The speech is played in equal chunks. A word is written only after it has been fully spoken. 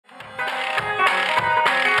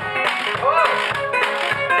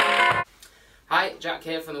Jack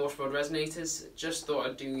here from the Washboard Resonators. Just thought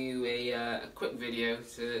I'd do you a quick video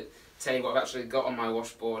to tell you what I've actually got on my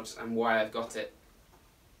washboard and why I've got it.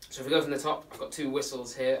 So if we go from the top, I've got two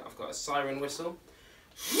whistles here. I've got a siren whistle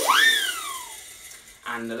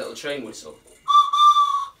and a little train whistle.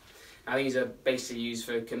 Now these are basically used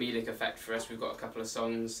for comedic effect for us. We've got a couple of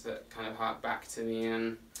songs that kind of hark back to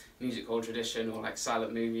the music hall tradition or like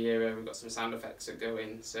silent movie era. We've got some sound effects that go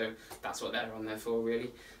in, so that's what they're on there for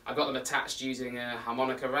really. I've got them attached using a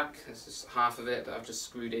harmonica rack. This is half of it that I've just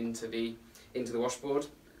screwed into the washboard.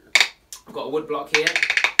 I've got a wood block here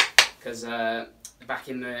because back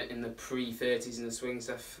in the pre-30s and the swing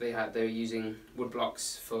stuff, they were using wood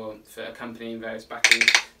blocks for accompanying various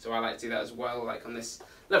backings. So I like to do that as well. Like on this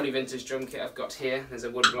lovely vintage drum kit I've got here, there's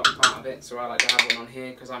a wood block part of it. So I like to have one on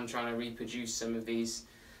here because I'm trying to reproduce some of these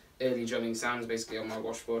early drumming sounds basically on my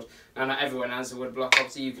washboard. Now not everyone has a wood block.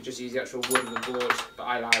 Obviously you could just use the actual wood of the board, but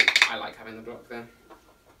I like having the block there.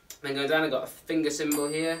 Then going down, I've got a finger cymbal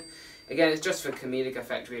here. Again, it's just for comedic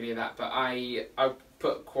effect really, but I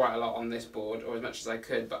put quite a lot on this board, or as much as I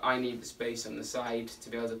could, but I need the space on the side to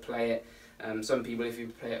be able to play it. Some people, if you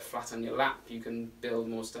play it flat on your lap, you can build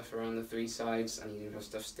more stuff around the three sides and you can have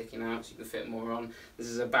stuff sticking out so you can fit more on. This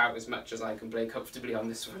is about as much as I can play comfortably on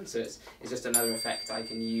this one, so it's just another effect I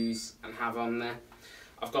can use and have on there.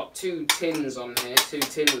 I've got two tins on here, two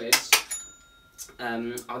tin lids.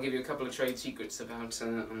 I'll give you a couple of trade secrets about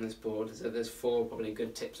on this board. So there's four probably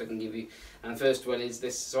good tips I can give you. And the first one is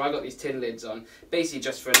this. So I got these tin lids on, basically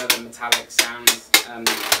just for another metallic sound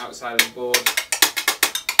outside of the board.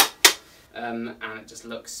 And it just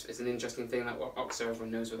looks, it's an interesting thing. Like Oxo,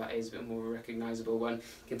 everyone knows what that is, a bit more of a recognisable one.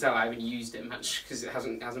 You can tell I haven't used it much because it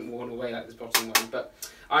hasn't worn away like this bottom one. But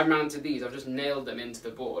I've mounted these, I've just nailed them into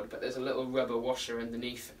the board, but there's a little rubber washer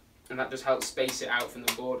underneath. And that just helps space it out from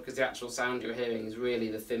the board because the actual sound you're hearing is really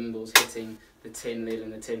the thimbles hitting the tin lid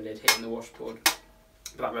and the tin lid hitting the washboard.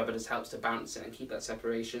 But that rubber just helps to bounce it and keep that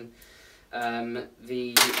separation.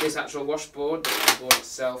 This actual washboard, the board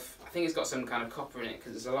itself, I think it's got some kind of copper in it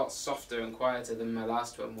because it's a lot softer and quieter than my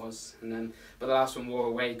last one was. But the last one wore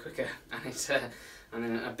away quicker, and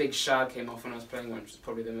then a big shard came off when I was playing one, which is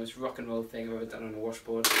probably the most rock and roll thing I've ever done on a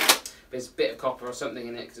washboard. There's a bit of copper or something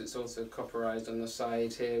in it because it's also copperized on the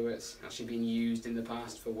side here where it's actually been used in the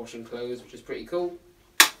past for washing clothes, which is pretty cool.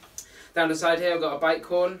 Down the side here I've got a bike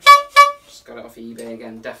horn. Just got it off eBay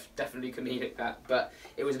again, definitely comedic that, but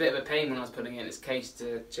it was a bit of a pain when I was putting it in its case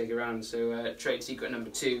to shake around. So trade secret number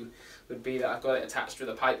 2 would be that I've got it attached with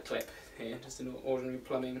a pipe clip here, just an ordinary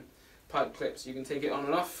plumbing pipe clip, so you can take it on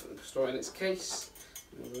and off and store it in its case.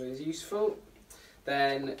 Always useful.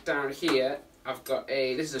 Then down here I've got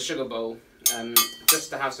this is a sugar bowl,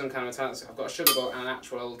 just to have some kind of metallic. I've got a sugar bowl and an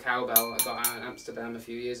actual old cowbell I got out in Amsterdam a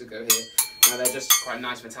few years ago here. Now they're just quite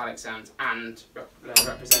nice metallic sounds and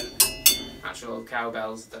represent actual old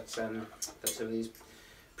cowbells that some of these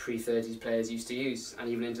pre-30s players used to use, and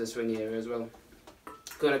even into the swing era as well.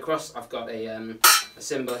 Going across, I've got a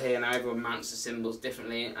cymbal here. Now everyone mounts the cymbals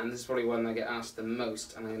differently, and this is probably one I get asked the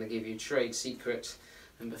most, and I'm going to give you trade secret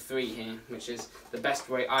number 3 here, which is the best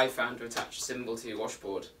way I found to attach a cymbal to your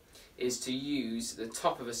washboard is to use the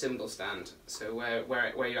top of a cymbal stand. So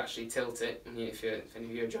where you actually tilt it, and if any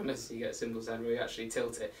of your drummers, you get a cymbal stand where you actually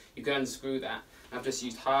tilt it, you can unscrew that. I've just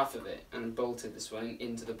used half of it and bolted this one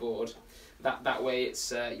into the board. That way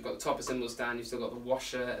it's you've got the top of cymbal stand, you've still got the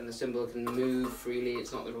washer, and the cymbal can move freely.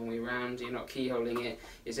 It's not the wrong way around. You're not keyholing it.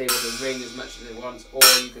 It's able to ring as much as it wants, or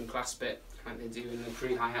you can clasp it like they do in the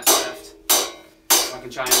pre-hi-hat stuff. I can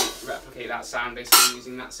try and replicate that sound basically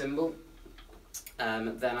using that cymbal.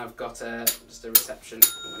 Then I've got just a reception,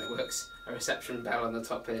 when it works, a reception bell on the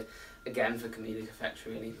top here, again for comedic effect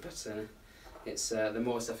really, but it's the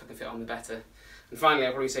more stuff I can fit on the better. And finally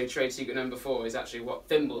I'll probably say trade secret number 4 is actually what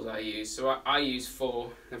thimbles I use. So I use 4,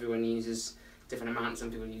 everyone uses different amounts,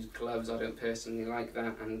 some people use gloves, I don't personally like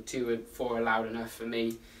that, and 4 are loud enough for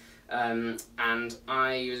me. And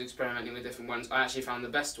I was experimenting with different ones. I actually found the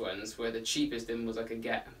best ones were the cheapest thimbles I could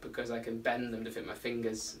get because I can bend them to fit my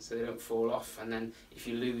fingers so they don't fall off, and then if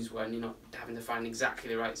you lose one you're not having to find exactly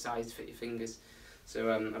the right size to fit your fingers.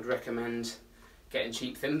 So I'd recommend getting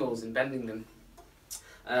cheap thimbles and bending them.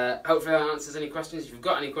 Hopefully that answers any questions. If you've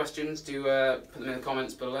got any questions, do put them in the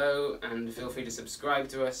comments below, and feel free to subscribe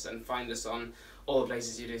to us and find us on all the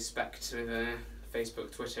places you'd expect with Facebook,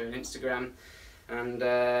 Twitter and Instagram. And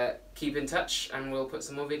keep in touch, and we'll put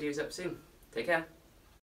some more videos up soon. Take care.